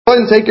Go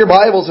ahead and take your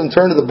Bibles and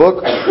turn to the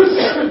book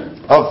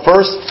of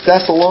 1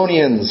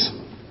 Thessalonians.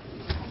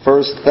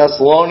 1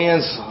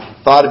 Thessalonians,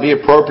 thought it'd be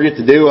appropriate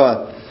to do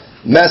a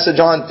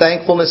message on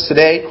thankfulness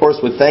today. Of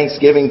course, with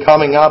Thanksgiving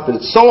coming up,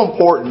 it's so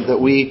important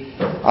that we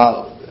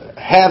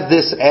have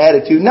this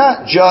attitude,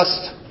 not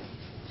just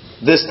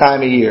this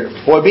time of year.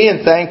 Boy,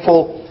 being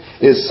thankful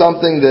is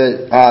something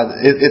that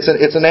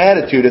it's an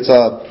attitude. It's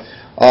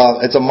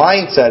a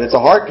mindset. It's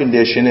a heart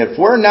condition. If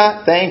we're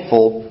not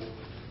thankful,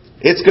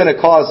 it's going to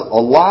cause a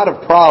lot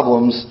of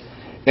problems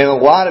in a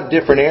lot of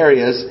different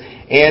areas.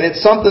 And it's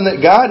something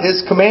that God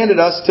has commanded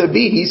us to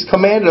be. He's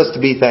commanded us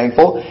to be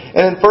thankful.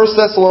 And in 1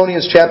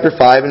 Thessalonians chapter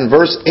 5 and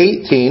verse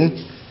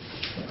 18,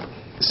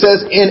 it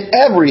says, "In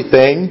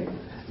everything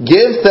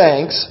give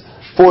thanks,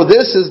 for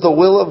this is the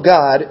will of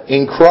God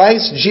in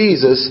Christ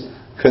Jesus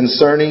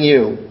concerning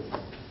you."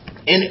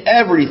 In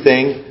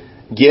everything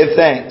give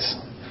thanks.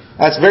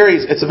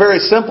 It's a very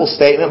simple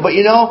statement, but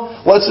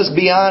let's just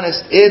be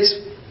honest, it's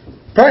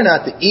probably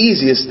not the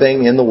easiest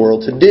thing in the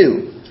world to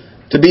do.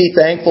 To be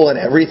thankful in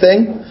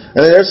everything. I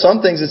mean, there's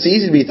some things it's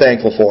easy to be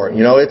thankful for.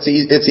 It's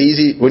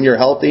easy when you're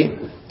healthy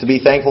to be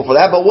thankful for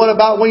that. But what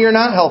about when you're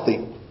not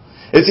healthy?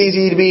 It's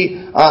easy to be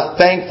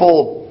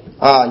thankful,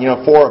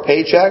 for a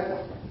paycheck,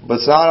 but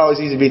it's not always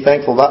easy to be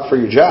thankful for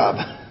your job.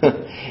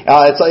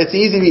 It's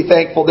easy to be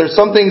thankful. There's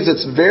some things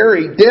that's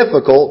very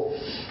difficult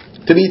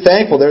to be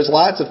thankful. There's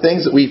lots of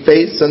things that we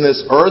face in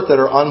this earth that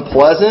are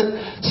unpleasant.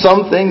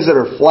 Some things that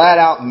are flat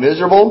out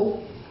miserable.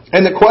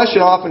 And the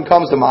question often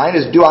comes to mind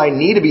is, do I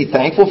need to be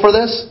thankful for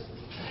this?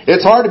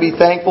 It's hard to be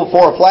thankful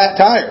for a flat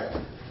tire.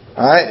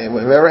 Alright, have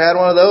you ever had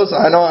one of those?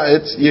 I know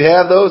you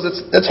have those.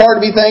 It's hard to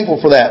be thankful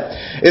for that.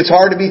 It's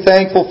hard to be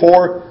thankful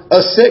for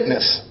a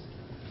sickness.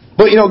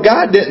 But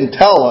God didn't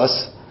tell us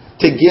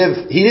to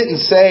give, He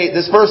didn't say,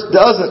 this verse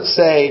doesn't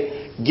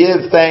say,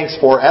 give thanks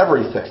for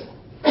everything.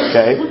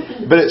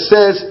 Okay? But it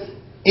says,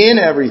 in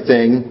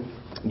everything,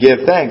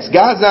 give thanks.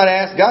 God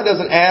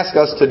doesn't ask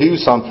us to do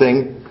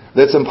something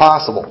that's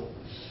impossible.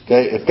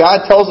 Okay? If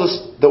God tells us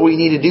that we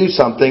need to do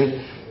something,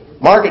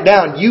 mark it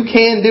down. You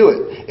can do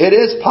it. It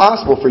is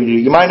possible for you to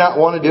do. You might not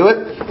want to do it.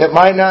 It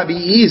might not be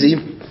easy,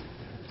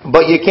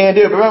 but you can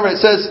do it. Remember, it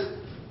says,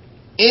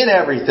 in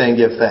everything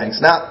give thanks,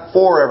 not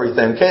for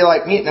everything. Okay,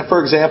 like me,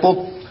 for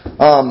example,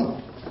 when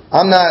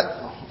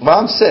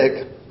I'm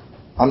sick,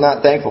 I'm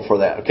not thankful for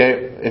that.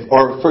 Okay,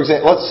 for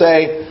example, let's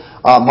say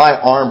my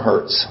arm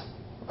hurts.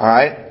 All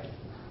right,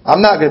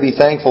 I'm not going to be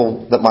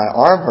thankful that my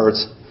arm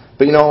hurts,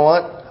 but you know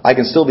what? I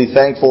can still be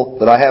thankful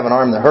that I have an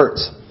arm that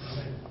hurts.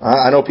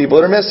 I know people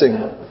that are missing.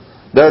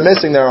 They're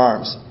missing their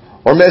arms,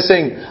 or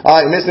missing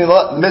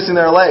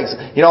their legs.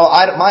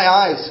 My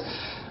eyes.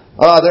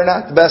 They're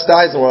not the best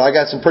eyes in the world. I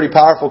got some pretty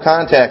powerful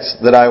contacts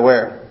that I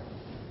wear.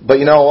 But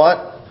you know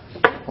what?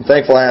 I'm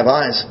thankful I have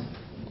eyes.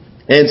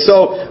 And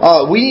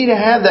so we need to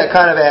have that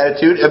kind of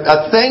attitude,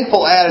 a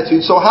thankful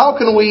attitude. So how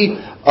can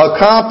we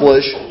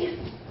accomplish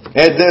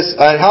this?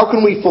 How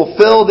can we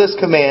fulfill this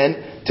command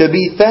to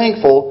be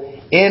thankful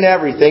in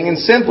everything? And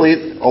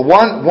simply,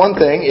 one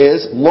thing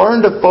is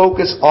learn to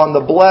focus on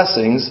the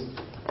blessings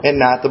and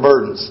not the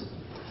burdens.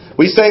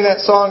 We sang that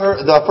song,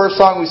 the first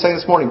song we sang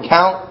this morning,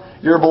 Count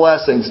Your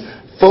Blessings.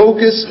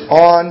 Focus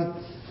on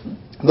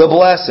the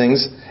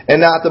blessings and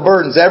not the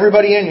burdens.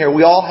 Everybody in here,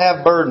 we all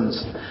have burdens.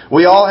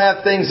 We all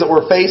have things that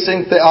we're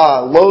facing,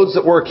 loads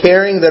that we're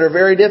carrying that are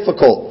very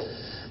difficult.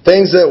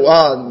 Things that,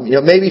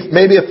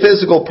 maybe a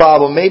physical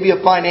problem, maybe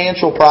a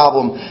financial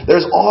problem.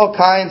 There's all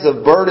kinds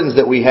of burdens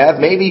that we have.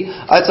 Maybe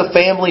it's a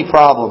family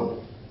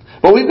problem.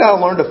 But we've got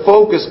to learn to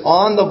focus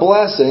on the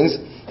blessings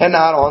and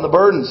not on the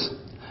burdens.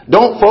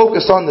 Don't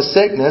focus on the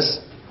sickness,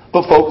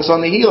 but focus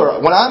on the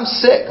healer. When I'm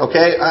sick,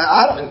 okay,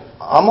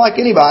 I'm like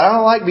anybody. I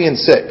don't like being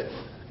sick.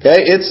 Okay,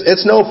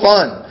 it's no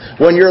fun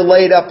when you're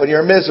laid up and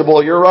you're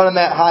miserable. You're running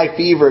that high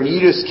fever.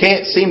 You just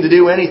can't seem to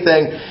do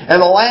anything.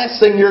 And the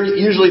last thing you're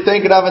usually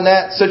thinking of in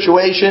that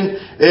situation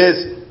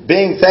is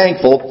being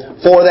thankful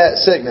for that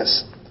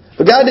sickness.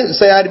 But God didn't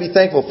say I had to be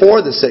thankful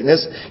for the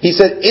sickness. He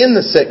said in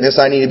the sickness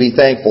I need to be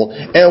thankful.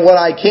 And what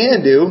I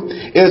can do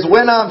is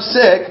when I'm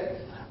sick,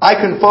 I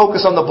can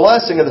focus on the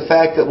blessing of the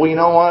fact that, you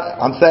know what?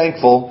 I'm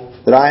thankful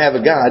that I have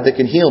a God that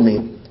can heal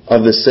me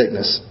of this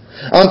sickness.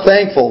 I'm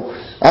thankful.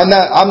 I'm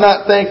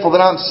not thankful that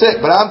I'm sick,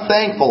 but I'm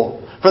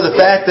thankful for the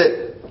fact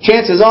that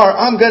chances are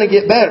I'm going to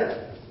get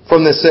better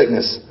from this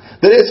sickness.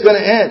 That it's going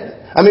to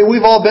end. I mean,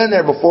 we've all been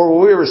there before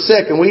where we were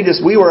sick and we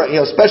were,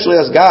 especially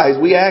us guys,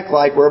 we act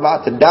like we're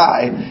about to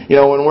die,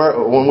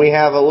 when we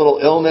have a little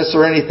illness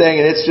or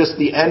anything and it's just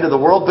the end of the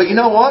world. But you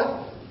know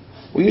what?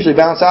 We usually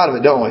bounce out of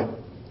it, don't we?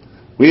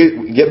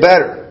 We get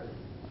better.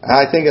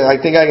 I think I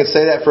can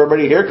say that for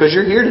everybody here because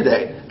you're here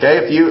today.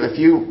 Okay,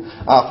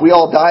 if we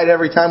all died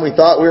every time we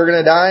thought we were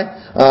going to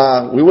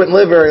die, we wouldn't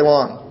live very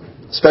long,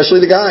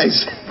 especially the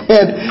guys.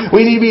 And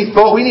we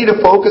need to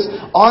focus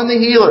on the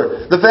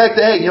healer. The fact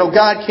that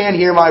God can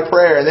hear my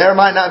prayer, and there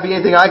might not be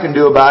anything I can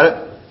do about it,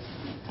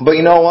 but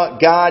you know what?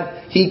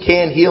 God, He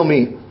can heal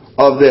me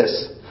of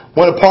this.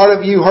 When a part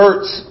of you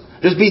hurts,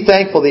 just be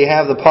thankful that you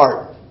have the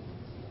part.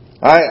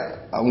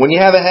 Alright? when you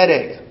have a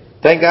headache,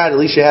 thank God at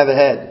least you have a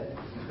head.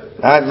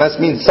 That must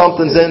mean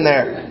something's in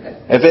there.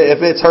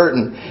 If it's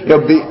hurting,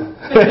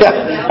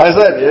 I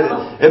said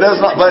it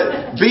does not.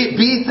 But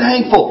be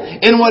thankful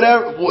in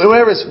whatever.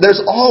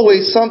 There's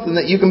always something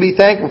that you can be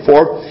thankful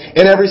for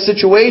in every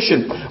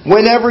situation.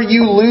 Whenever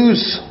you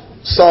lose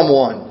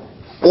someone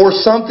or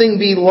something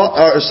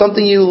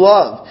you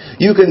love,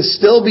 you can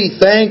still be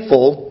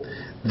thankful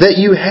that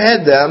you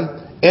had them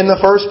in the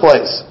first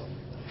place.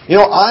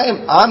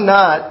 I'm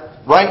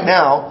not right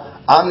now.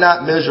 I'm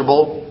not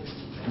miserable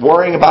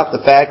worrying about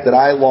the fact that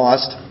I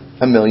lost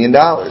 $1 million.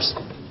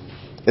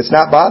 It's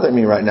not bothering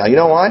me right now. You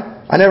know why?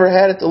 I never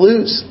had it to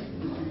lose.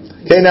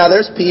 Okay, now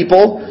there's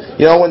people,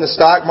 when the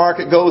stock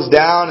market goes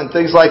down and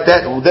things like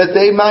that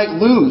they might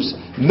lose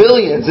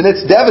millions, and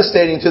it's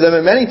devastating to them,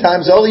 and many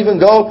times they'll even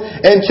go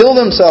and kill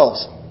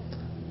themselves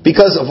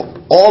because of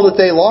all that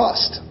they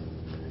lost.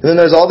 And then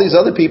there's all these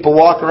other people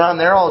walking around,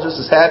 they're all just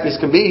as happy as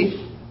can be.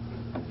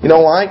 You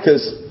know why?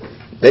 Because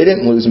they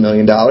didn't lose $1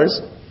 million.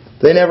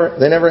 They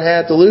never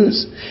had to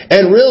lose.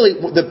 And really,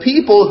 the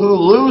people who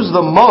lose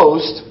the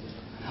most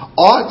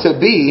ought to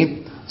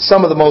be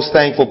some of the most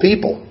thankful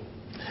people.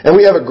 And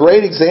we have a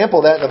great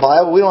example of that in the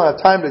Bible. We don't have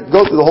time to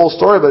go through the whole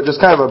story, but just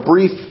kind of a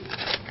brief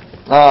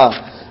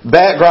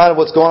background of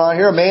what's going on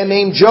here. A man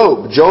named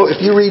Job.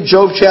 If you read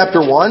Job chapter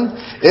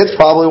 1, it's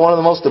probably one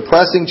of the most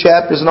depressing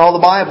chapters in all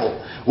the Bible.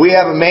 We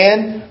have a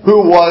man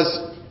who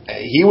was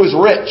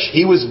rich.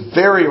 He was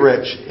very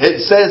rich.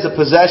 It says the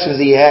possessions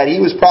he had.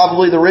 He was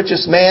probably the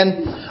richest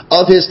man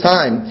of his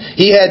time.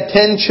 He had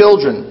 10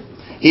 children.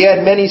 He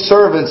had many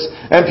servants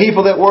and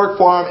people that worked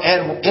for him.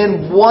 And in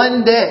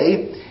one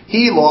day,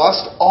 he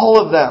lost all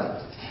of them.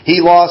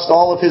 He lost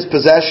all of his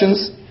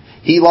possessions.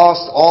 He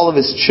lost all of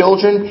his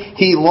children.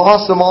 He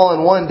lost them all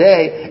in one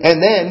day.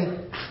 And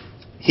then,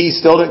 he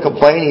still didn't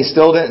complain. He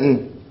still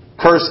didn't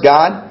curse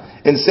God.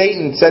 And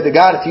Satan said to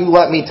God, if you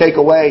let me take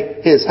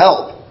away his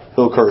health,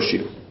 he'll curse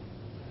you.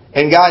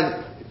 And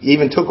God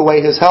even took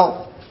away his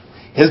health.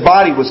 His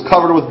body was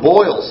covered with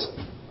boils.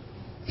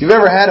 If you've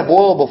ever had a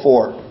boil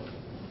before,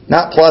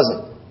 not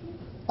pleasant.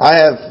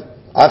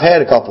 I've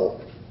had a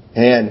couple,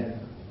 and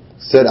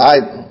said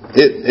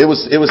it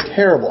was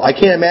terrible. I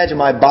can't imagine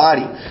my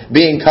body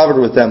being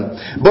covered with them.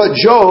 But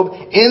Job,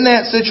 in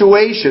that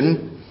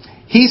situation,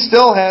 he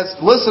still has.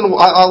 Listen,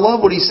 I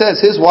love what he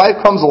says. His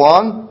wife comes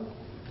along,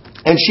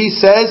 and she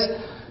says,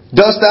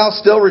 "Dost thou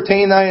still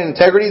retain thine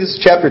integrity?" This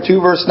is chapter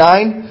 2, verse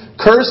 9.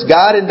 Curse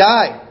God and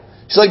die.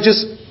 She's like,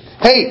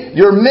 hey,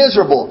 you're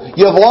miserable.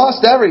 You've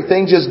lost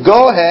everything. Just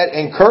go ahead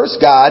and curse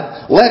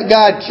God. Let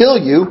God kill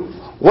you.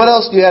 What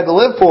else do you have to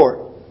live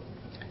for?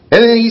 And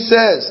then he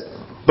says,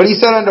 but he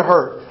said unto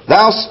her,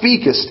 Thou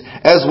speakest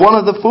as one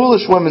of the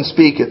foolish women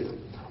speaketh.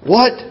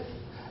 What?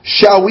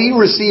 Shall we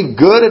receive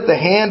good at the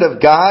hand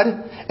of God,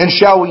 and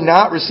shall we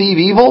not receive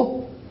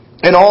evil?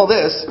 And all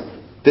this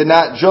did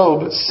not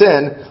Job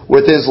sin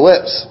with his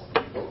lips.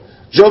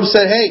 Job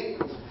said, hey,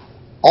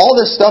 all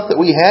this stuff that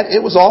we had,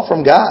 it was all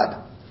from God.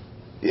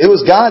 It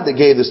was God that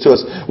gave this to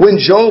us. When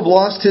Job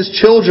lost his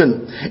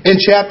children, in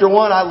chapter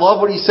 1, I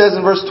love what he says in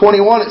verse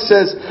 21. It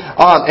says,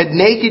 And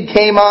naked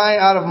came I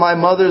out of my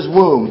mother's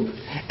womb,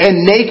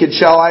 and naked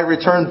shall I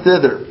return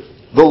thither.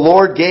 The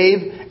Lord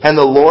gave, and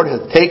the Lord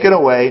hath taken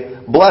away.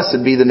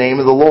 Blessed be the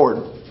name of the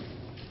Lord.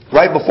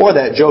 Right before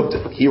that, Job,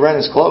 he rent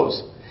his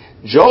clothes.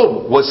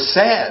 Job was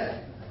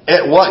sad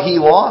at what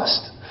he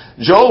lost.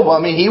 Job,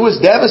 he was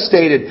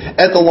devastated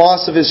at the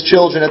loss of his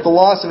children, at the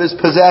loss of his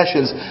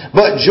possessions.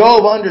 But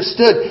Job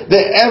understood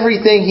that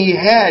everything he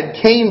had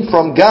came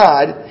from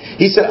God.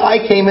 He said,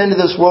 I came into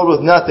this world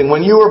with nothing.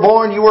 When you were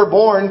born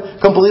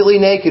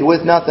completely naked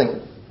with nothing.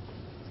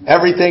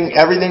 Everything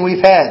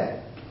we've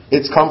had,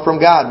 it's come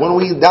from God. When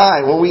we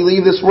die, when we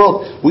leave this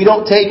world, we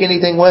don't take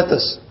anything with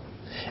us.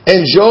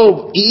 And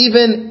Job,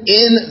 even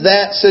in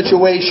that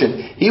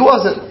situation, he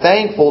wasn't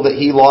thankful that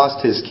he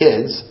lost his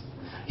kids.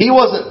 He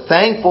wasn't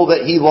thankful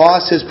that he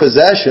lost his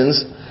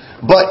possessions,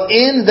 but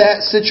in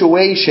that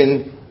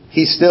situation,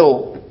 he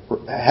still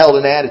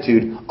held an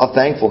attitude of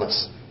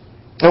thankfulness.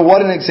 And what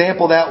an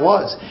example that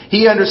was.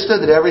 He understood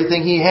that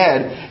everything he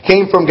had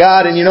came from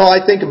God. And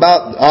I think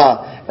about,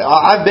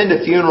 I've been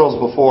to funerals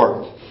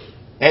before.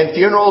 And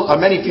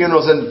many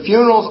funerals, and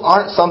funerals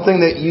aren't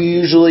something that you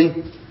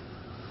usually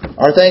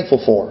are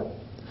thankful for.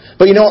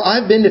 But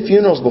I've been to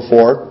funerals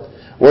before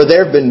where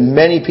there have been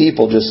many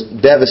people just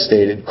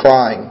devastated,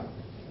 crying.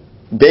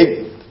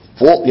 Big,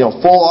 full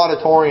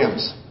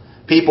auditoriums.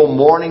 People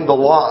mourning the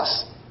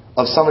loss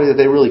of somebody that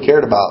they really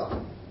cared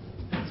about.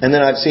 And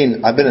then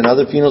I've been in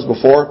other funerals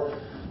before.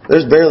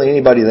 There's barely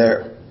anybody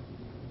there.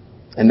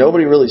 And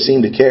nobody really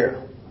seemed to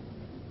care.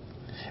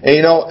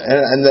 And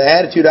and the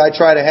attitude I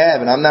try to have,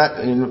 and I'm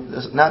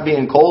not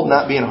being cold,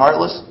 not being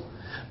heartless.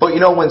 But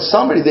when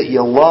somebody that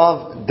you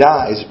love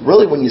dies,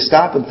 really when you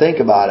stop and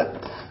think about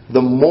it,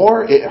 the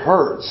more it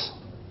hurts,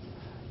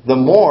 the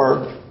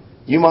more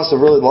you must have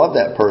really loved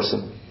that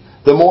person.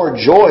 The more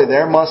joy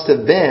there must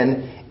have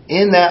been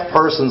in that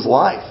person's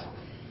life.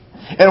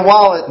 And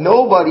while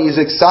nobody is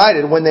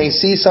excited when they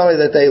see somebody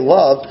that they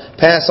love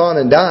pass on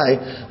and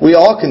die, we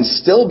all can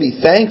still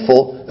be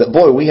thankful that,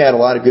 boy, we had a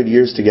lot of good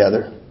years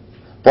together.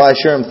 Boy, I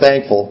sure am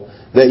thankful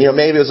that,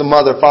 maybe as a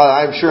mother, father,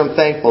 I'm sure I'm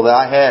thankful that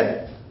I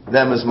had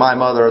them as my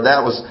mother, or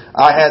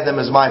I had them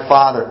as my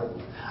father.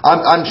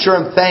 I'm sure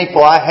I'm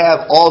thankful I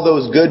have all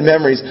those good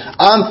memories.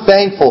 I'm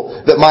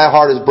thankful that my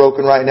heart is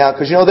broken right now.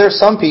 Because, there's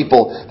some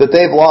people that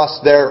they've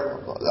lost their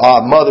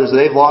mothers,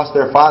 they've lost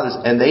their fathers,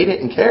 and they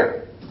didn't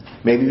care.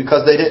 Maybe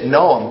because they didn't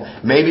know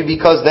them. Maybe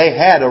because they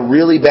had a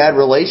really bad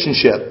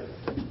relationship.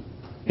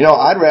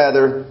 I'd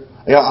rather,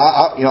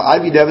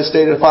 I'd be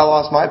devastated if I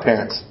lost my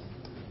parents.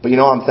 But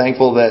I'm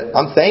thankful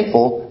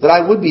that I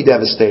would be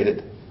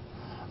devastated.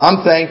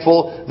 I'm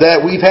thankful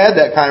that we've had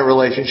that kind of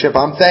relationship.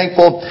 I'm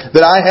thankful that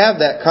I have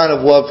that kind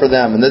of love for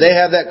them and that they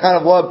have that kind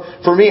of love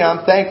for me.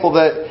 I'm thankful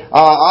that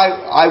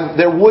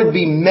there would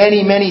be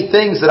many, many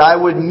things that I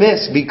would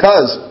miss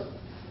because,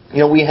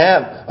 we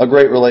have a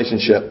great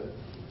relationship.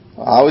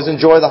 I always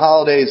enjoy the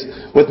holidays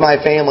with my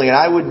family and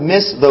I would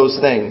miss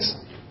those things.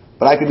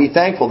 But I could be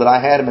thankful that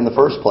I had them in the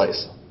first place.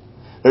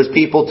 There's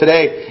people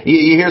today,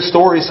 you hear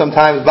stories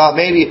sometimes about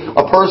maybe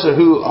a person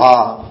who,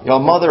 a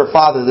mother or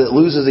father that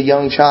loses a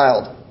young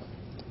child.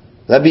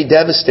 That'd be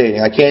devastating.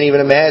 I can't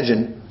even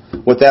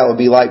imagine what that would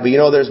be like. But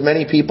there's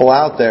many people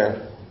out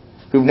there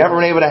who've never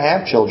been able to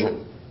have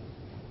children.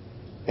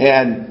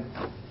 And,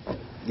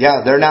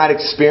 they're not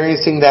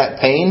experiencing that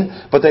pain,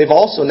 but they've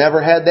also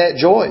never had that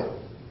joy.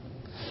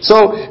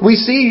 So we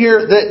see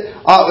here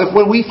that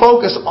when we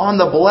focus on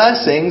the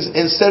blessings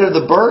instead of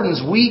the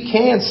burdens, we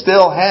can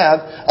still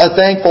have a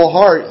thankful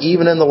heart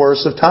even in the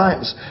worst of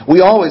times.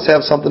 We always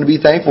have something to be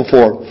thankful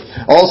for.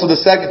 Also, the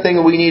second thing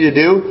that we need to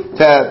do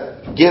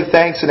to give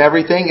thanks in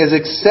everything is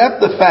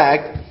accept the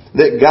fact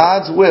that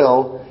God's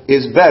will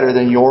is better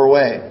than your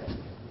way.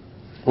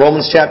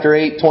 Romans chapter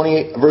 8,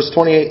 verse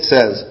 28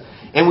 says,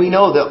 "And we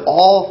know that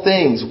all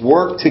things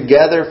work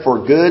together for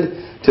good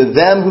to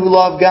them who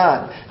love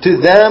God, to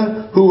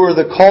them who are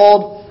the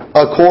called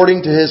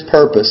according to His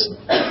purpose."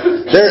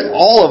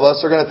 All of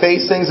us are going to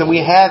face things, and we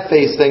have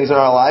faced things in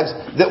our lives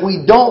that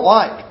we don't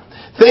like.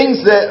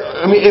 Things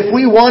that,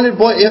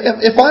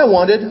 if I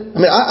wanted,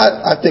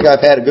 I think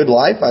I've had a good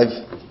life.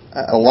 I've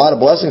a lot of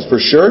blessings for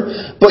sure.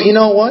 But you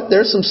know what?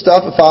 There's some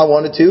stuff if I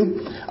wanted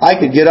to, I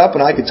could get up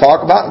and I could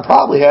talk about and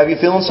probably have you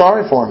feeling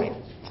sorry for me.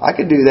 I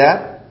could do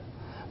that.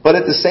 But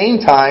at the same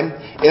time,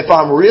 if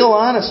I'm real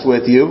honest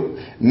with you,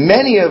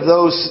 many of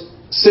those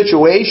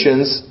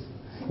situations,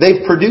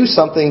 they've produced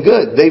something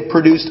good. They've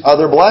produced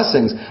other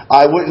blessings.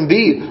 I wouldn't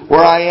be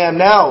where I am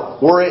now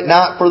were it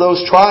not for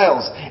those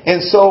trials.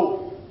 And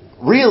so,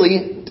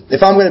 really,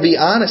 if I'm going to be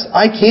honest,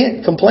 I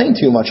can't complain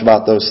too much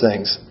about those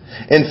things.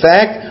 In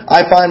fact,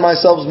 I find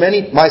myself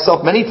many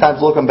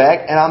times looking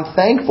back and I'm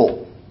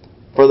thankful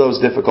for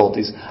those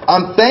difficulties.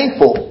 I'm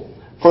thankful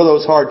for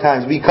those hard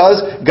times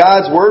because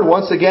God's Word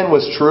once again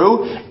was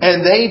true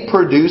and they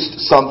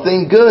produced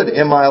something good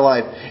in my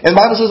life. And the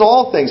Bible says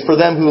all things for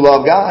them who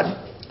love God.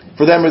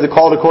 For them who are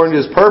called according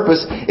to His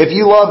purpose. If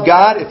you love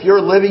God, if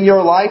you're living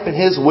your life in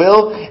His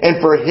will and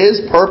for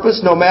His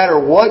purpose, no matter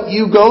what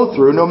you go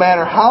through, no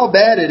matter how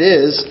bad it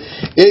is,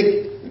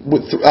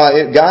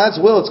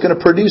 God's will, it's going to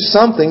produce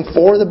something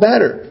for the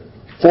better,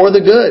 for the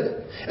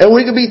good. And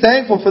we can be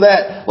thankful for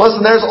that.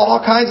 Listen, there's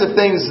all kinds of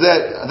things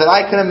that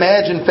I can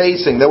imagine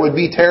facing that would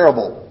be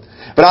terrible.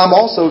 But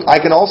I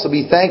can also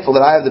be thankful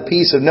that I have the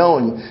peace of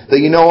knowing that,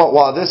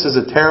 while this is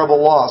a terrible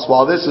loss,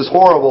 while this is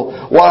horrible,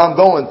 what I'm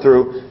going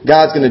through,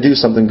 God's going to do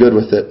something good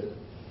with it.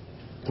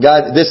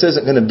 God, this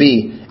isn't going to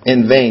be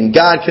in vain.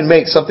 God can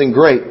make something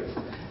great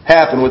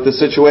happen with the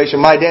situation.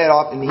 My dad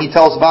often, he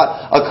tells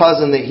about a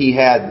cousin that he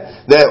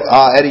had that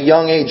at a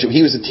young age,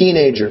 he was a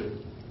teenager.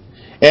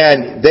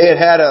 And they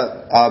had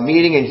a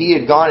meeting and he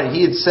had gone and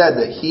he had said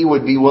that he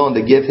would be willing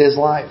to give his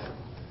life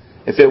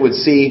if it would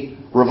see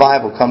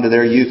revival come to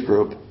their youth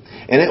group.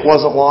 And it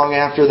wasn't long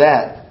after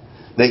that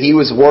he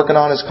was working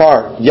on his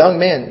car. Young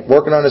man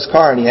working on his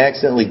car and he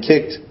accidentally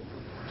kicked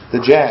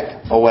the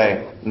jack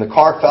away. And the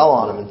car fell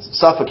on him and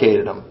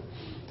suffocated him.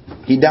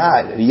 He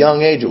died at a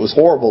young age. It was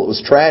horrible. It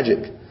was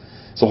tragic.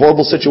 It's a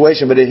horrible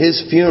situation. But at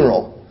his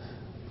funeral,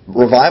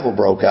 revival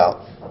broke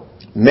out.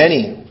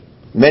 Many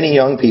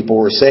young people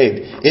were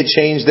saved. It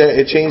changed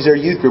their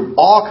youth group.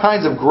 All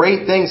kinds of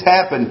great things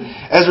happened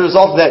as a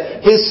result of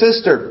that. His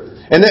sister,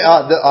 and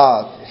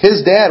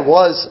his dad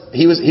was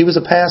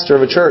a pastor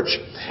of a church.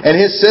 And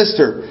his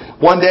sister,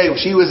 one day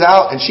she was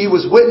out and she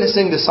was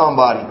witnessing to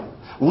somebody.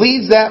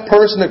 Leads that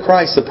person to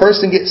Christ. The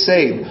person gets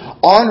saved.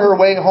 On her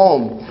way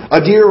home,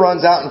 a deer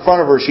runs out in front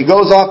of her. She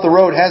goes off the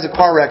road, has a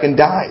car wreck, and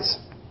dies.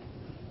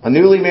 A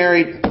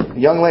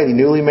young lady,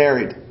 newly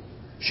married.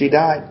 She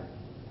died.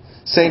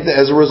 Same thing.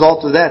 As a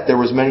result of that, there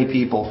was many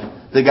people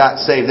that got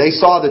saved. They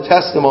saw the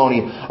testimony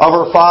of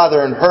her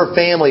father and her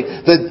family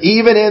that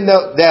even in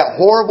that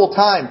horrible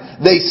time,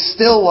 they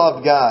still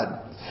loved God.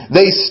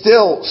 they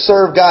still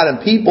served God,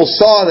 and people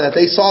saw that.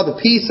 They saw the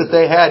peace that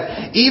they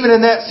had, even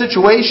in that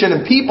situation,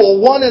 and people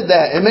wanted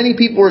that, and many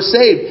people were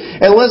saved.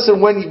 And listen,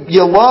 when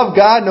you love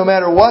God, no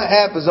matter what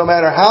happens, no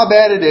matter how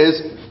bad it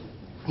is,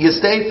 you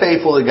stay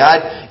faithful to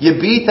God, you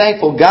be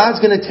thankful.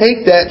 God's going to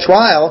take that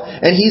trial,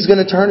 and He's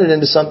going to turn it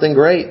into something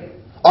great.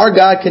 Our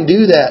God can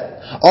do that.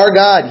 Our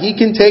God, He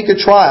can take a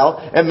trial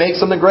and make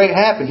something great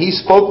happen. He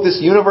spoke this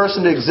universe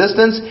into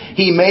existence.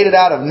 He made it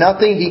out of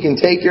nothing. He can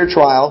take your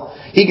trial.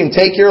 He can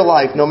take your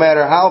life, no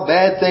matter how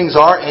bad things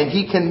are, and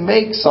He can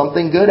make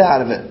something good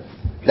out of it.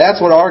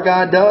 That's what our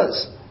God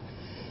does.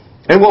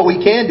 And what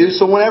we can do,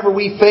 so whenever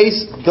we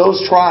face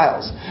those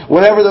trials,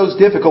 whenever those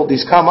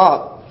difficulties come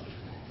up,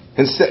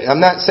 and I'm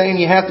not saying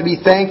you have to be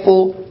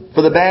thankful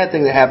for the bad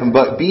thing that happened,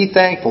 but be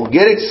thankful.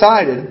 Get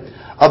excited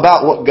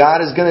about what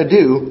God is going to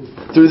do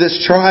through this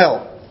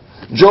trial.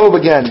 Job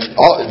again.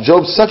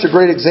 Job's such a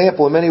great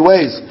example in many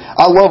ways.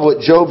 I love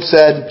what Job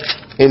said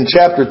in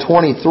chapter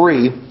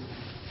 23,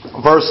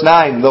 verse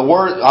 9. The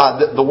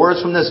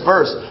words from this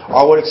verse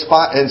are what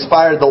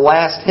inspired the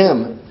last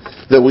hymn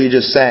that we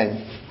just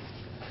sang.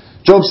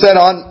 Job said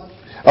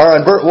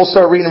we'll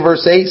start reading in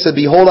verse 8. Said,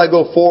 "Behold, I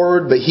go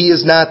forward, but He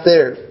is not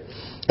there.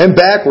 And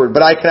backward,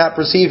 but I cannot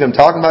perceive Him."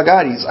 Talking about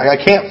God. I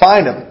can't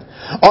find Him.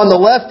 "On the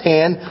left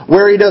hand,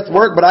 where He doth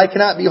work, but I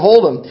cannot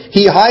behold Him.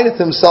 He hideth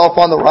Himself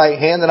on the right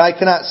hand, that I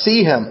cannot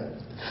see Him."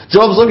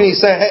 Job's looking, he's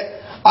saying, "Hey,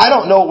 I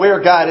don't know where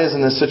God is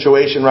in this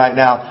situation right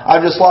now.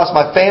 I've just lost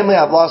my family,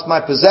 I've lost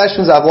my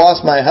possessions, I've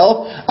lost my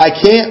health. I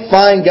can't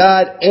find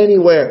God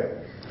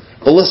anywhere."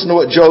 But listen to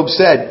what Job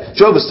said.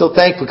 Job is still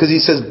thankful because he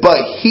says,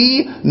 "But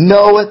He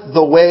knoweth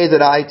the way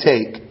that I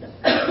take."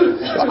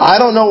 I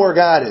don't know where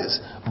God is,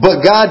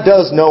 but God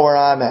does know where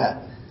I'm at.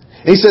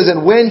 He says,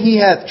 "And when He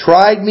hath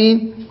tried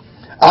me,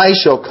 I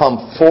shall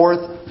come forth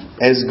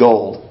as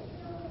gold."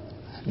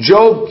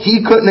 Job,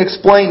 he couldn't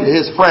explain to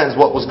his friends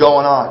what was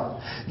going on.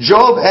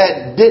 Job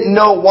didn't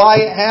know why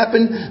it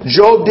happened.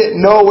 Job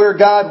didn't know where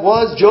God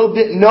was. Job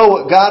didn't know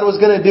what God was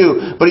going to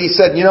do. But he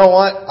said, "You know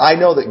what? I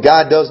know that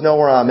God does know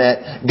where I'm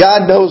at.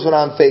 God knows what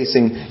I'm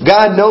facing.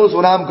 God knows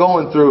what I'm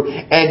going through.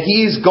 And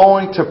He's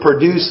going to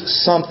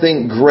produce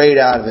something great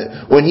out of it.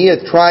 When He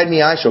hath tried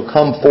me, I shall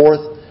come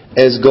forth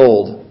as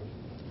gold."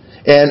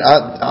 And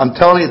I'm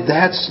telling you,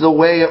 that's the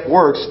way it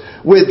works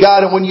with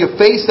God. And when you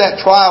face that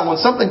trial, when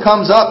something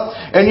comes up,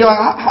 and you're like,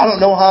 I don't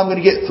know how I'm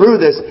going to get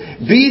through this,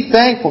 be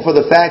thankful for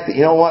the fact that,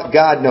 you know what,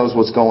 God knows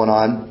what's going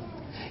on.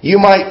 You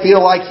might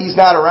feel like He's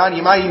not around.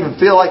 You might even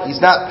feel like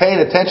He's not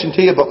paying attention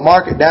to you, but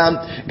mark it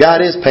down,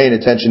 God is paying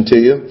attention to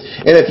you.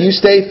 And if you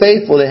stay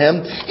faithful to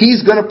Him,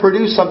 He's going to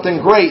produce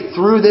something great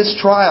through this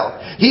trial.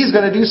 He's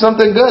going to do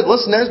something good.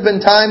 Listen, there's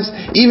been times,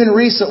 even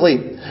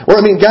recently,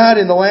 where God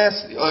in the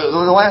last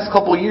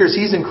couple of years,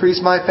 He's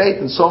increased my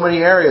faith in so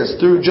many areas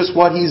through just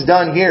what He's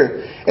done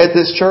here at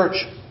this church.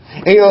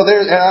 And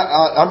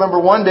I remember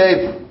one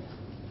day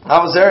I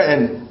was there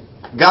and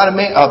got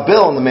a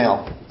bill in the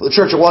mail. The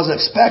church I wasn't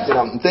expecting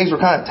them. Things were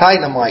kind of tight,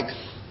 and I'm like,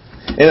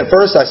 and at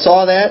first I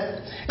saw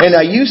that, and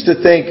I used to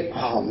think,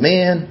 oh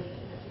man,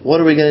 what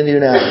are we going to do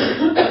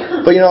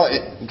now? But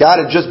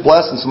God had just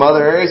blessed in some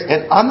other areas,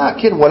 and I'm not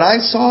kidding. When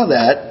I saw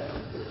that,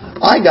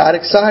 I got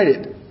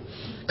excited.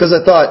 Because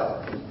I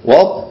thought,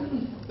 well,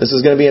 this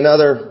is going to be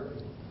another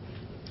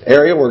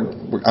area where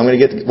I'm going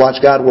to get to watch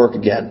God work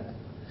again.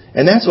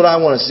 And that's what I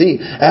want to see.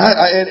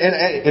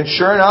 And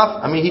sure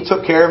enough, He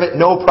took care of it.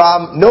 No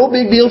problem. No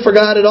big deal for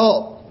God at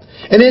all.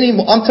 And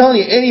I'm telling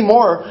you,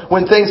 anymore,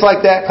 when things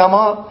like that come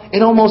up,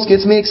 it almost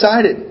gets me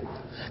excited.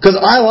 Because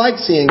I like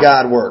seeing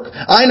God work.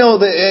 I know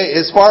that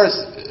as far as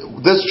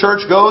this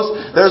church goes,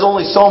 there's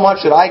only so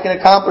much that I can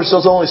accomplish.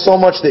 There's only so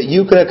much that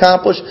you can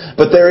accomplish.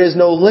 But there is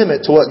no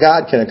limit to what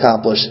God can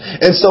accomplish.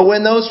 And so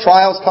when those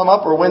trials come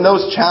up, or when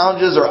those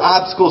challenges or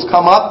obstacles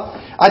come up,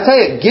 I tell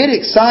you, get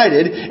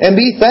excited and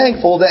be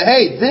thankful that,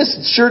 hey, this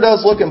sure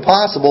does look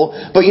impossible,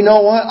 but you know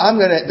what?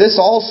 This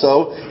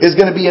also is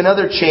going to be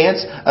another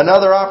chance,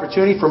 another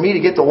opportunity for me to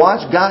get to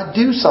watch God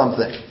do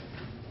something.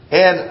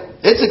 And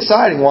it's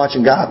exciting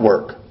watching God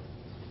work.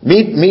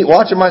 Me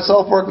watching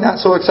myself work, not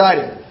so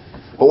exciting.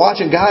 But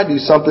watching God do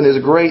something is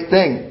a great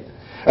thing.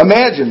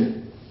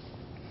 Imagine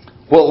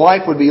what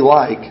life would be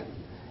like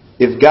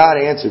if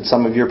God answered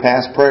some of your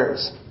past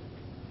prayers.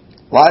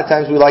 A lot of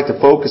times we like to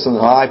focus on,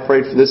 I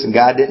prayed for this and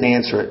God didn't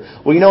answer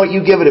it. Well, you know what?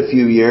 You give it a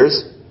few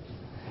years,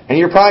 and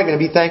you're probably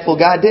going to be thankful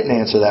God didn't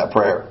answer that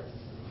prayer.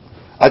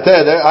 I tell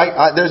you,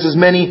 there's as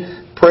many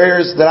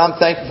prayers that I'm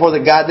thankful for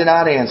that God did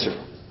not answer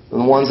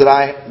than the ones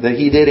that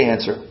He did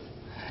answer.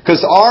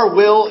 Because our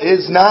will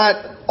is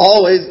not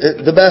always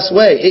the best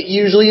way. It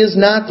usually is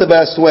not the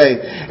best way.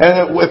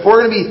 And if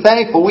we're going to be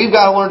thankful, we've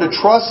got to learn to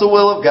trust the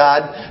will of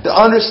God, to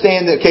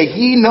understand that,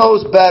 He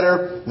knows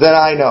better than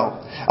I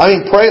know.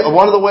 Pray.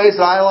 One of the ways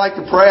that I like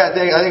to pray, I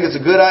think it's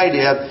a good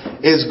idea,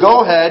 is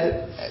go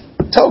ahead,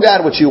 tell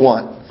God what you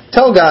want.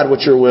 Tell God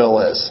what your will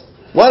is.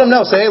 Let Him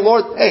know. Say, hey,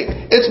 Lord,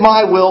 it's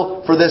my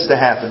will for this to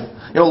happen.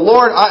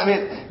 Lord, I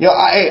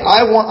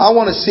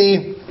want to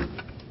see.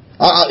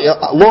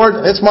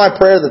 Lord, it's my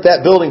prayer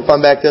that building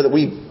fund back there that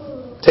we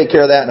take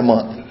care of that in a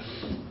month.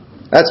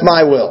 That's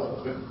my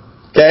will.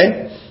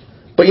 Okay?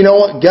 But you know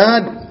what?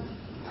 God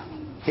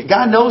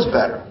knows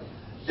better.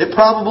 It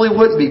probably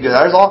wouldn't be good.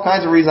 There's all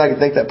kinds of reasons I could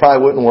think that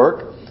probably wouldn't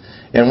work,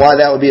 and why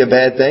that would be a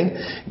bad thing.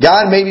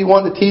 God may be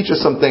wanting to teach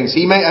us some things.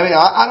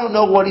 I don't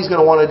know what He's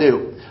going to want to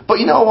do. But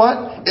you know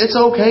what? It's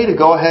okay to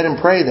go ahead and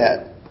pray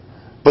that.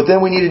 But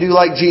then we need to do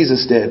like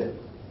Jesus did.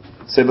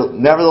 Say, but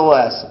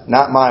nevertheless,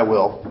 not my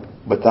will,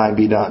 but thine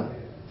be done.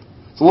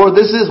 So Lord,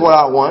 this is what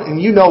I want,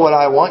 and you know what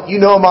I want. You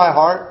know my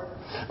heart.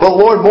 But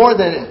Lord, more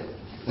than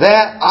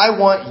that, I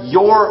want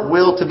your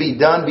will to be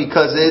done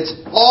because it's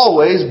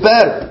always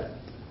better.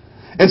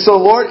 And so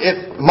Lord,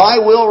 if my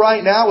will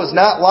right now is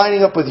not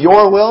lining up with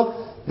your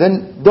will,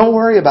 then don't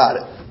worry about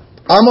it.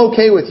 I'm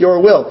okay with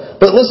your will.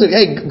 But listen,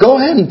 hey, go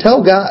ahead and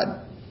tell God.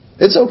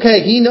 It's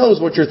okay. He knows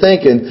what you're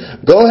thinking.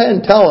 Go ahead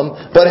and tell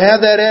Him, but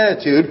have that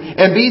attitude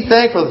and be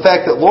thankful for the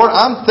fact that, Lord,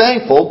 I'm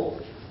thankful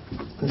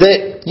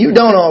that you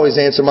don't always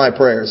answer my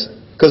prayers,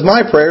 because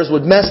my prayers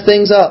would mess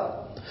things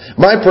up.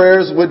 My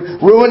prayers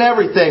would ruin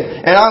everything.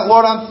 And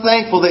Lord, I'm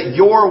thankful that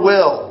your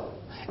will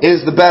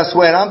is the best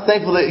way. And I'm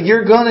thankful that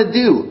you're going to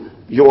do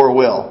your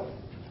will.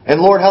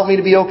 And Lord, help me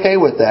to be okay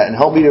with that, and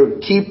help me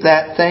to keep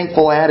that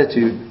thankful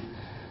attitude.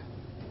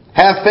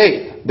 Have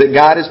faith that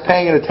God is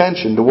paying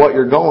attention to what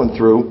you're going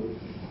through,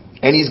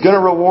 and He's going to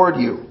reward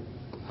you.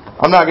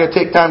 I'm not going to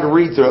take time to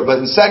read through it,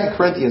 but in 2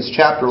 Corinthians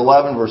chapter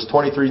 11, verse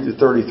 23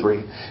 through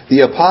 33,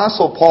 the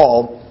Apostle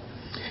Paul,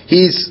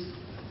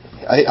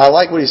 I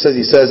like what he says.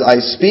 He says,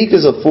 I speak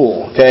as a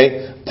fool.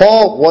 Okay?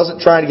 Paul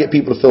wasn't trying to get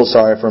people to feel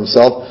sorry for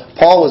himself.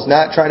 Paul was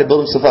not trying to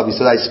build himself up. He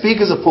said, I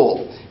speak as a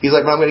fool. He's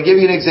like, but I'm going to give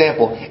you an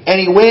example. And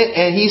he went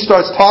and he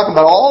starts talking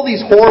about all these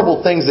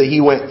horrible things that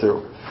he went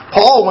through.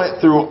 Paul went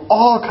through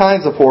all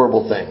kinds of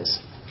horrible things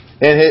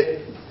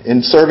in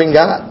serving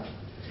God.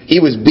 He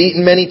was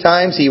beaten many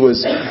times. He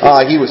was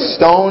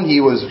stoned.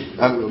 He was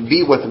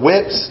beat with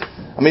whips.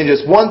 I mean,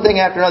 just one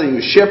thing after another. He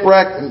was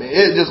shipwrecked.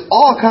 Just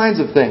all kinds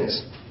of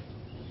things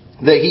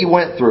that he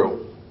went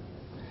through.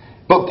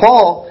 But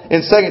Paul,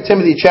 in 2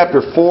 Timothy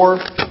chapter 4,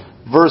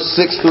 verse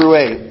 6 through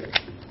 8,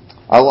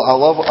 I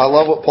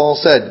love what Paul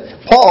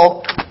said.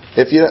 Paul,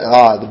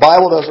 the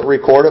Bible doesn't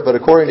record it, but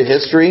according to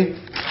history,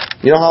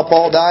 you know how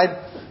Paul died?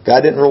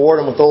 God didn't reward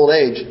him with old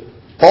age.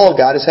 Paul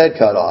got his head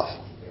cut off.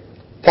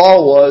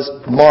 Paul was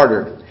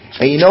martyred.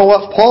 And you know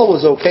what? Paul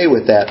was okay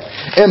with that.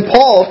 And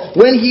Paul,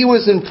 when he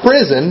was in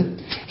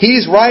prison,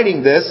 he's writing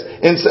this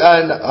in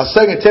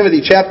 2 Timothy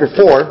chapter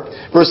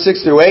 4, verse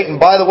 6 through 8. And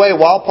by the way,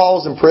 while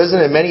Paul was in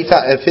prison, and many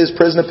of his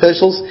prison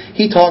epistles,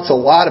 he talks a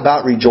lot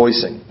about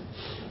rejoicing.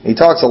 He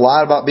talks a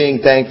lot about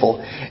being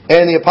thankful.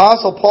 And the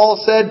Apostle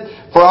Paul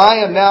said, for I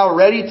am now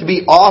ready to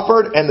be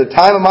offered, and the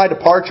time of my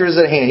departure is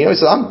at hand. You know,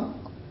 he said,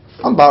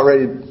 I'm about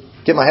ready to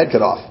get my head cut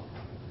off.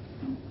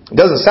 It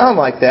doesn't sound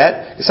like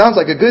that. It sounds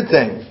like a good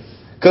thing.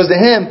 Because to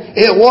him,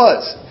 it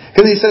was.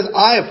 Because he says,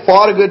 I have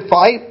fought a good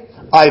fight.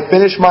 I have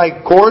finished my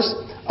course.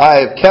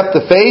 I have kept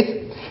the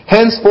faith.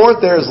 Henceforth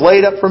there is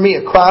laid up for me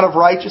a crown of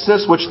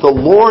righteousness, which the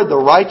Lord,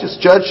 the righteous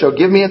judge, shall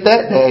give me at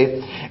that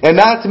day. And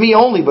not to me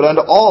only, but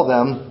unto all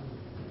them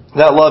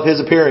that love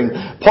His appearing.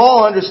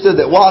 Paul understood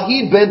that while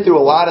he'd been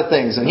through a lot of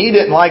things, and he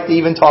didn't like to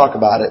even talk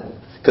about it,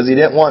 because he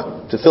didn't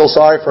want to feel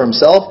sorry for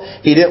himself,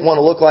 he didn't want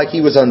to look like he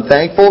was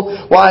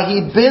unthankful. While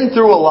he'd been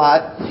through a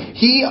lot,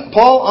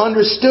 Paul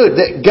understood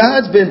that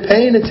God's been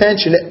paying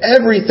attention to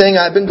everything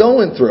I've been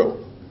going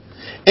through.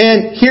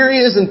 And here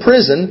he is in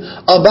prison,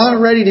 about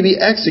ready to be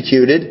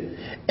executed,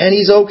 and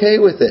he's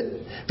okay with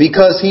it.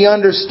 Because he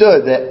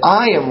understood that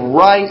I am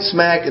right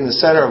smack in the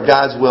center of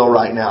God's will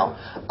right now.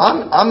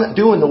 I'm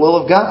doing the will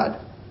of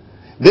God.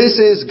 This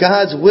is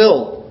God's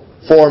will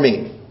for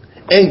me.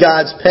 And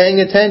God's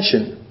paying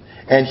attention.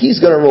 And He's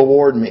going to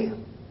reward me.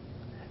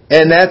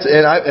 And that's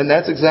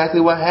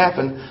exactly what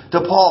happened to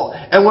Paul.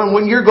 And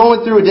when you're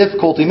going through a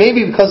difficulty,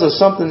 maybe because of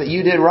something that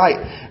you did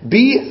right,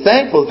 be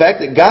thankful for the fact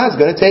that God's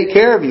going to take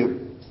care of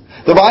you.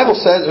 The Bible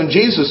says, when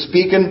Jesus was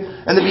speaking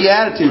in the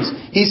Beatitudes,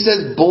 He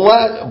says,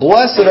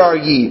 blessed are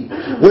ye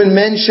when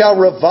men shall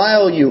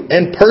revile you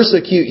and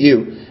persecute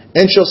you,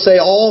 and shall say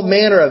all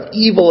manner of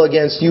evil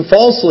against you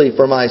falsely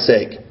for my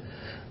sake.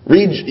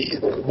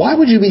 Why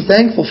would you be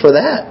thankful for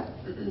that?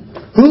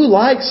 Who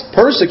likes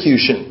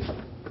persecution?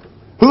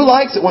 Who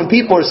likes it when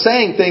people are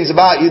saying things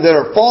about you that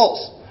are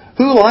false?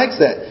 Who likes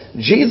that?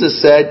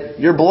 Jesus said,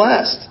 you're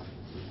blessed.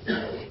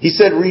 He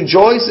said,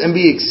 rejoice and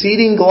be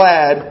exceeding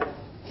glad,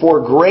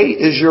 for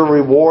great is your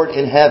reward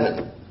in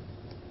heaven.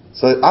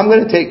 So I'm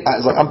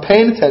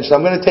paying attention.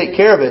 I'm going to take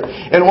care of it.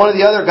 In one of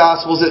the other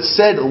Gospels, it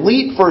said,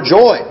 leap for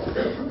joy.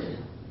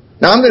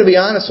 Now, I'm going to be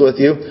honest with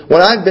you.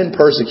 When I've been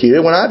persecuted,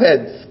 when I've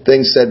had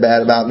things said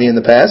bad about me in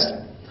the past,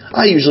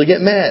 I usually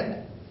get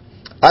mad.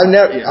 I've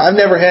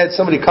never had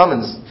somebody come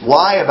and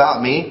lie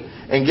about me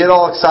and get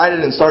all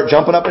excited and start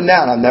jumping up and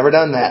down. I've never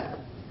done that.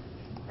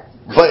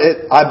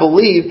 But I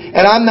believe,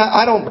 and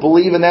I don't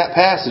believe in that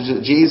passage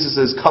that Jesus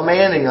is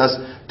commanding us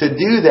to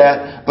do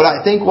that. But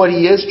I think what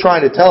He is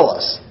trying to tell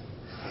us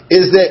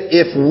is that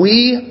if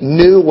we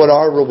knew what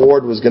our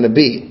reward was going to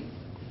be,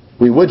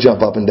 we would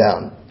jump up and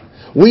down.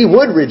 We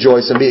would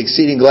rejoice and be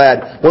exceeding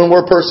glad when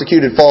we're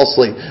persecuted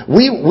falsely.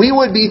 We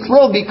would be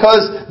thrilled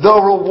because the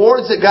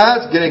rewards that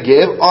God's going to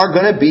give are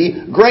going to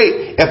be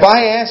great. If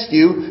I asked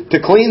you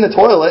to clean the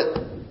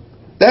toilet,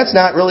 that's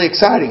not really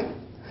exciting.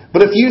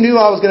 But if you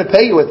knew I was going to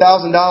pay you $1,000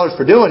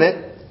 for doing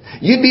it,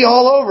 you'd be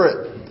all over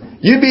it.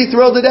 You'd be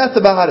thrilled to death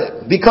about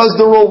it because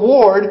the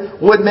reward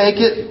would make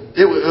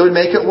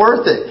it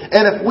worth it.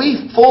 And if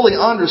we fully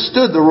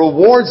understood the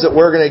rewards that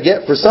we're going to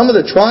get for some of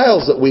the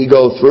trials that we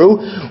go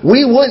through,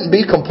 we wouldn't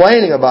be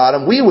complaining about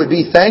them. We would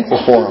be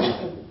thankful for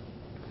them.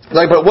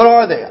 Like, but what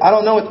are they? I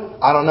don't know.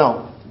 I don't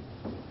know.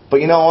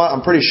 But you know what?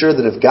 I'm pretty sure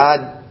that if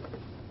God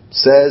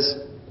says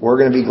we're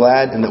going to be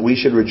glad and that we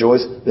should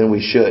rejoice, then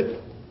we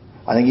should.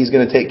 I think He's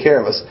going to take care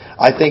of us.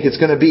 I think it's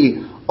going to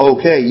be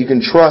okay. You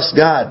can trust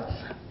God.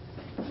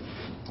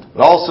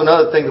 But also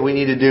another thing that we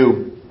need to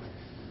do,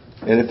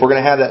 and if we're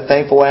going to have that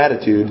thankful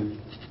attitude,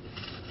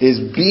 is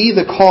be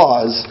the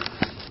cause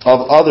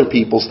of other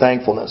people's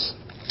thankfulness.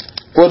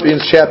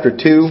 Philippians chapter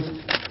 2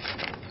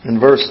 and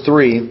verse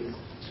 3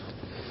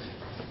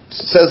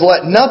 says,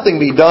 "Let nothing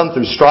be done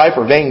through strife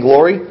or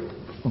vainglory,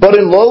 but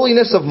in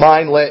lowliness of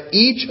mind let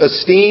each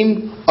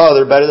esteem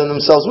other better than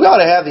themselves." We ought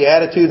to have the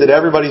attitude that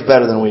everybody's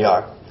better than we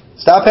are.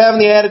 Stop having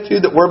the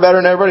attitude that we're better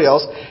than everybody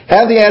else.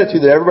 Have the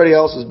attitude that everybody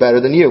else is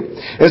better than you.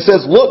 And it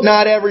says, "Look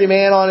not every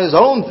man on his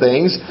own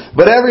things,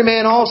 but every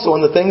man also on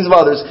the things of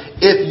others."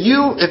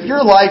 If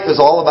your life is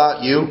all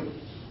about you,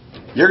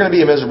 you're going to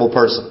be a miserable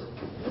person.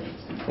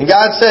 And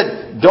God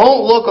said,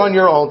 don't look on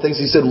your own things.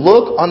 He said,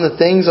 look on the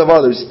things of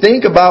others.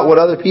 Think about what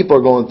other people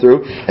are going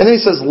through. And then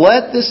He says,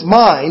 "Let this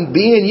mind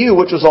be in you,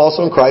 which was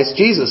also in Christ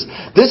Jesus."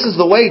 This is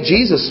the way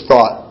Jesus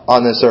thought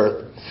on this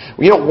earth.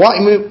 You know,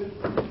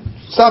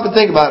 stop and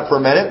think about it for a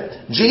minute.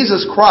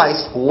 Jesus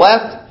Christ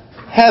left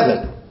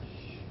heaven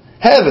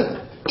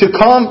to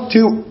come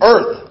to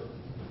earth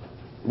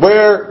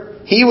where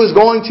He was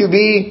going to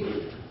be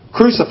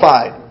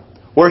crucified,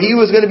 where He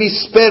was going to be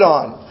spit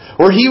on,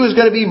 where He was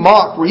going to be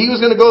mocked, where He was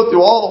going to go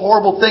through all the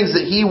horrible things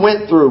that He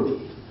went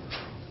through.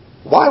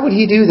 Why would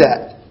He do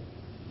that?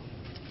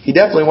 He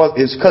definitely was.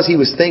 It's because He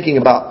was thinking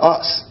about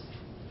us,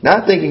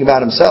 not thinking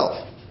about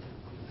Himself.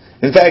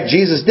 In fact,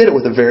 Jesus did it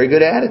with a very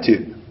good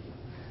attitude.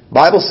 The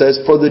Bible says,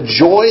 for the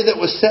joy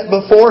that was set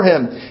before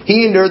Him,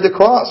 He endured the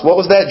cross. What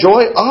was that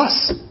joy?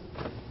 Us.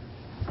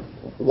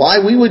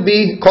 Why we would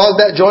be caused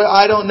that joy,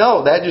 I don't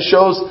know. That just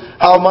shows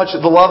how much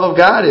the love of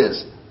God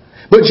is.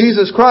 But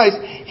Jesus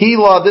Christ, He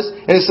loved us.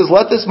 And it says,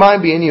 "Let this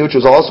mind be in you, which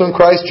was also in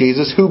Christ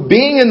Jesus, who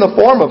being in the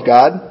form of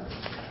God,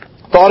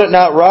 thought it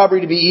not robbery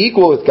to be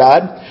equal with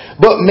God,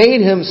 but made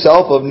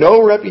Himself of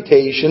no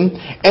reputation,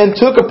 and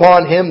took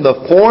upon Him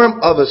the form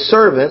of a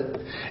servant,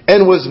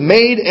 and was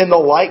made in the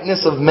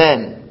likeness of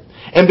men.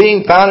 And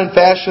being found in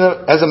fashion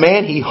as a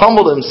man, He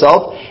humbled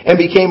Himself, and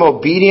became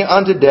obedient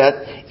unto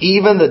death,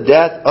 even the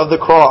death of the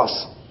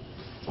cross.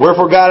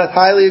 Wherefore God hath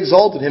highly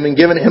exalted Him, and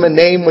given Him a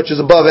name which is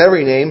above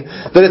every name,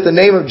 that at the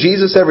name of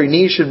Jesus every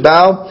knee should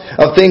bow,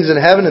 of things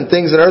in heaven and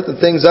things in earth and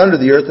things under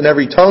the earth, and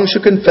every tongue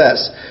should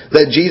confess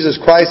that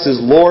Jesus Christ is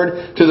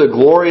Lord, to the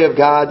glory of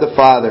God the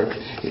Father."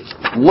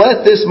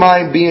 Let this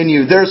mind be in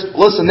you. There's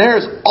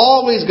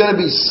always going to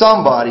be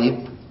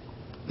somebody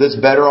that's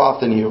better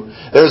off than you.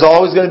 There's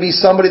always going to be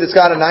somebody that's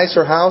got a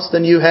nicer house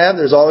than you have.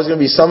 There's always going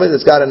to be somebody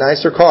that's got a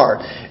nicer car.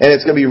 And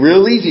it's going to be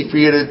real easy for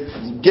you to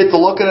get to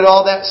looking at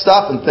all that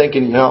stuff and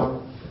thinking,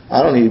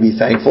 I don't need to be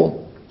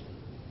thankful.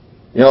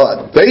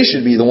 They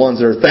should be the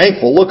ones that are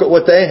thankful. Look at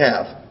what they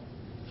have.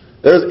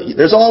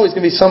 There's always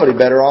going to be somebody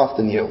better off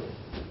than you.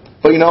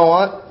 But you know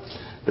what?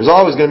 There's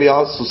always going to be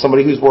also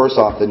somebody who's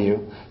worse off than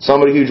you.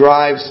 Somebody who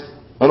drives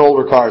an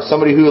older car,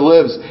 somebody who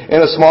lives in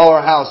a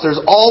smaller house.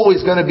 There's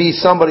always going to be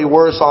somebody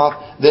worse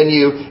off than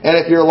you. And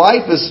if your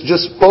life is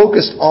just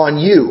focused on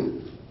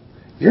you,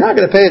 you're not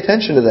going to pay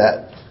attention to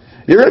that.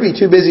 You're going to be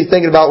too busy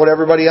thinking about what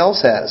everybody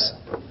else has.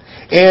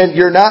 And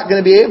you're not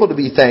going to be able to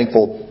be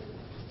thankful.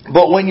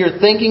 But when you're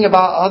thinking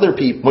about other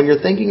people, when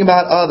you're thinking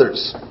about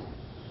others,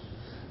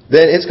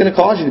 then it's going to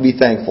cause you to be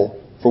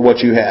thankful for what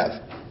you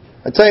have.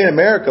 I tell you, in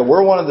America,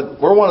 we're one of the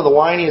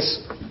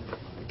whiniest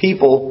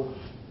people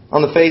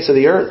on the face of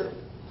the earth.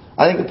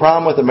 I think the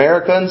problem with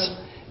Americans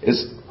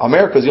is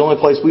America's the only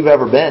place we've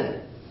ever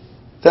been.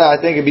 I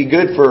think it'd be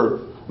good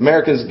for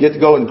Americans to get to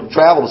go and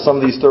travel to some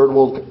of these third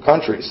world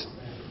countries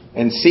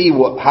and see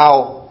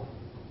how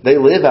they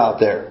live out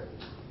there.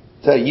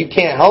 You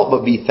can't help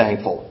but be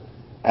thankful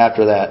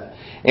after that.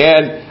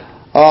 And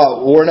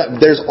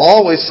there's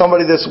always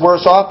somebody that's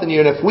worse off than you.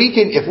 And if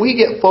we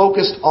get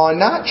focused on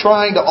not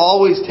trying to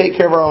always take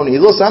care of our own needs.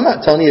 Listen, I'm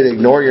not telling you to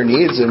ignore your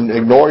needs and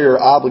ignore your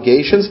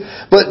obligations,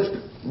 but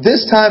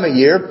this time of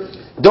year,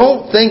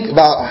 don't think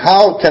about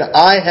how can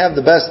I have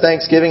the best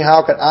Thanksgiving,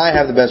 how can I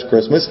have the best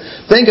Christmas.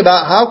 Think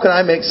about how can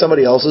I make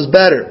somebody else's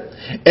better.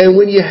 And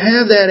when you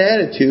have that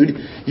attitude,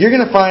 you're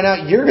going to find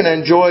out you're going to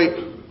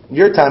enjoy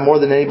your time more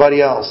than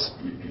anybody else.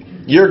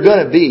 You're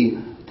going to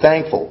be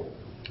thankful.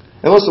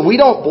 And listen, we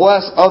don't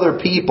bless other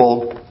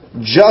people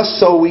just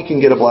so we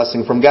can get a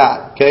blessing from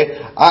God. Okay?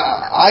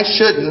 I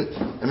shouldn't,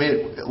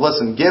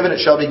 listen, given it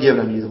shall be given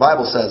unto you. The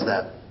Bible says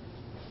that.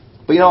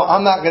 But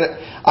I'm not going to,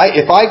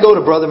 if I go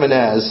to Brother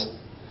Menez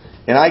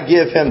and I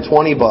give him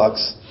 $20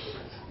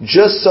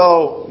 just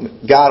so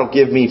God will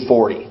give me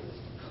 40.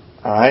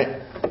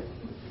 Alright?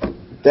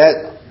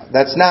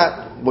 That's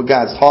not what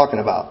God's talking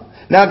about.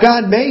 Now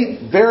God may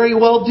very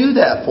well do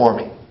that for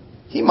me.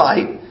 He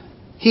might.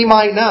 He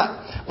might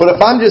not. But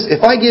if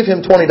I give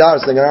him $20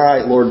 thinking,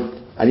 alright Lord,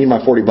 I need my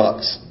 $40.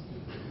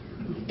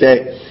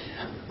 Okay?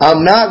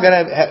 I'm not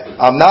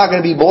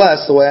going to be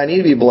blessed the way I need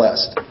to be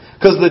blessed.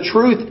 Because the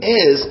truth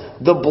is,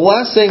 the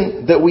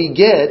blessing that we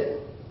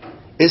get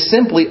is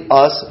simply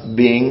us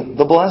being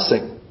the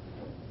blessing.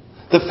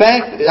 The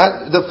fact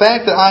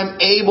that I'm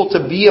able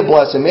to be a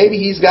blessing, maybe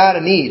he's got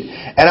a need,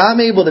 and I'm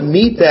able to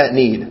meet that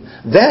need,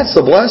 that's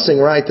the blessing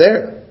right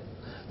there.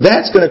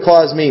 That's going to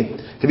cause me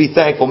to be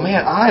thankful.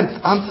 Man,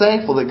 I'm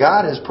thankful that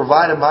God has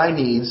provided my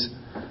needs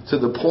to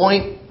the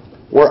point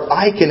where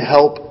I can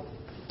help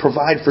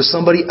provide for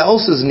somebody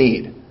else's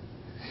need.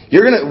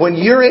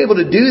 When you're able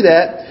to do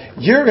that,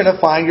 you're going to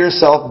find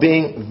yourself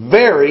being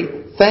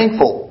very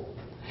thankful.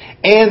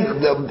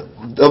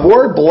 And the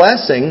word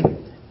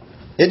blessing,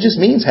 it just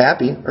means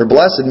happy, or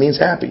blessed means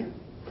happy.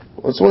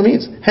 That's what it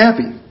means,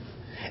 happy.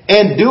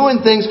 And doing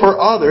things for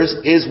others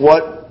is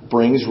what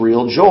brings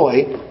real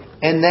joy,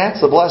 and that's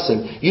the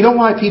blessing. You know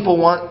why people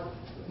want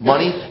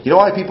money? You know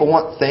why people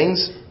want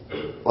things?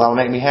 Well, that'll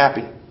make me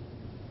happy.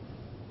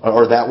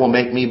 Or that will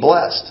make me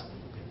blessed.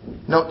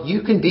 No,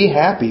 you can be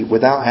happy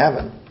without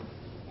having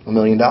 $1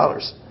 million.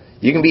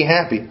 You can be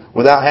happy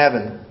without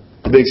having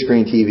the big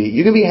screen TV.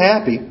 You can be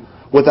happy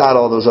without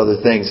all those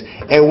other things.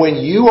 And when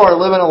you are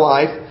living a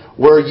life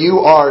where you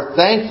are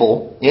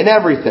thankful in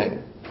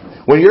everything,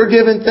 when you're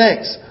giving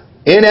thanks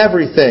in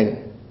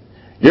everything,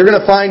 you're going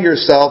to find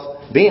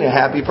yourself being a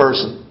happy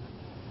person.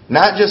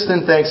 Not just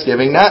in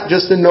Thanksgiving, not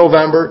just in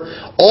November,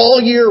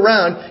 all year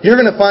round, you're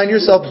going to find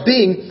yourself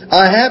being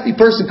a happy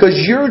person because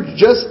you're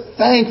just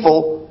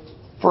thankful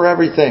for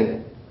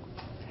everything.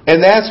 And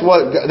that's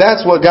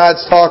what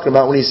God's talking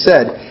about when He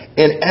said,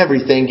 in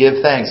everything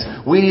give thanks.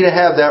 We need to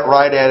have that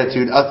right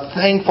attitude, a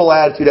thankful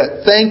attitude,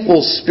 a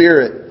thankful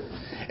spirit.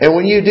 And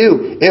when you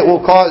do, it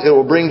will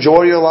bring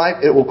joy to your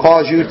life. It will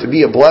cause you to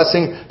be a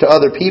blessing to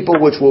other people,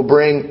 which will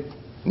bring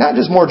not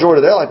just more joy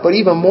to their life, but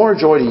even more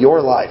joy to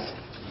your life.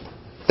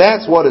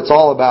 That's what it's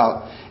all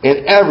about.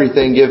 In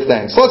everything give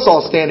thanks. Let's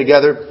all stand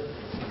together.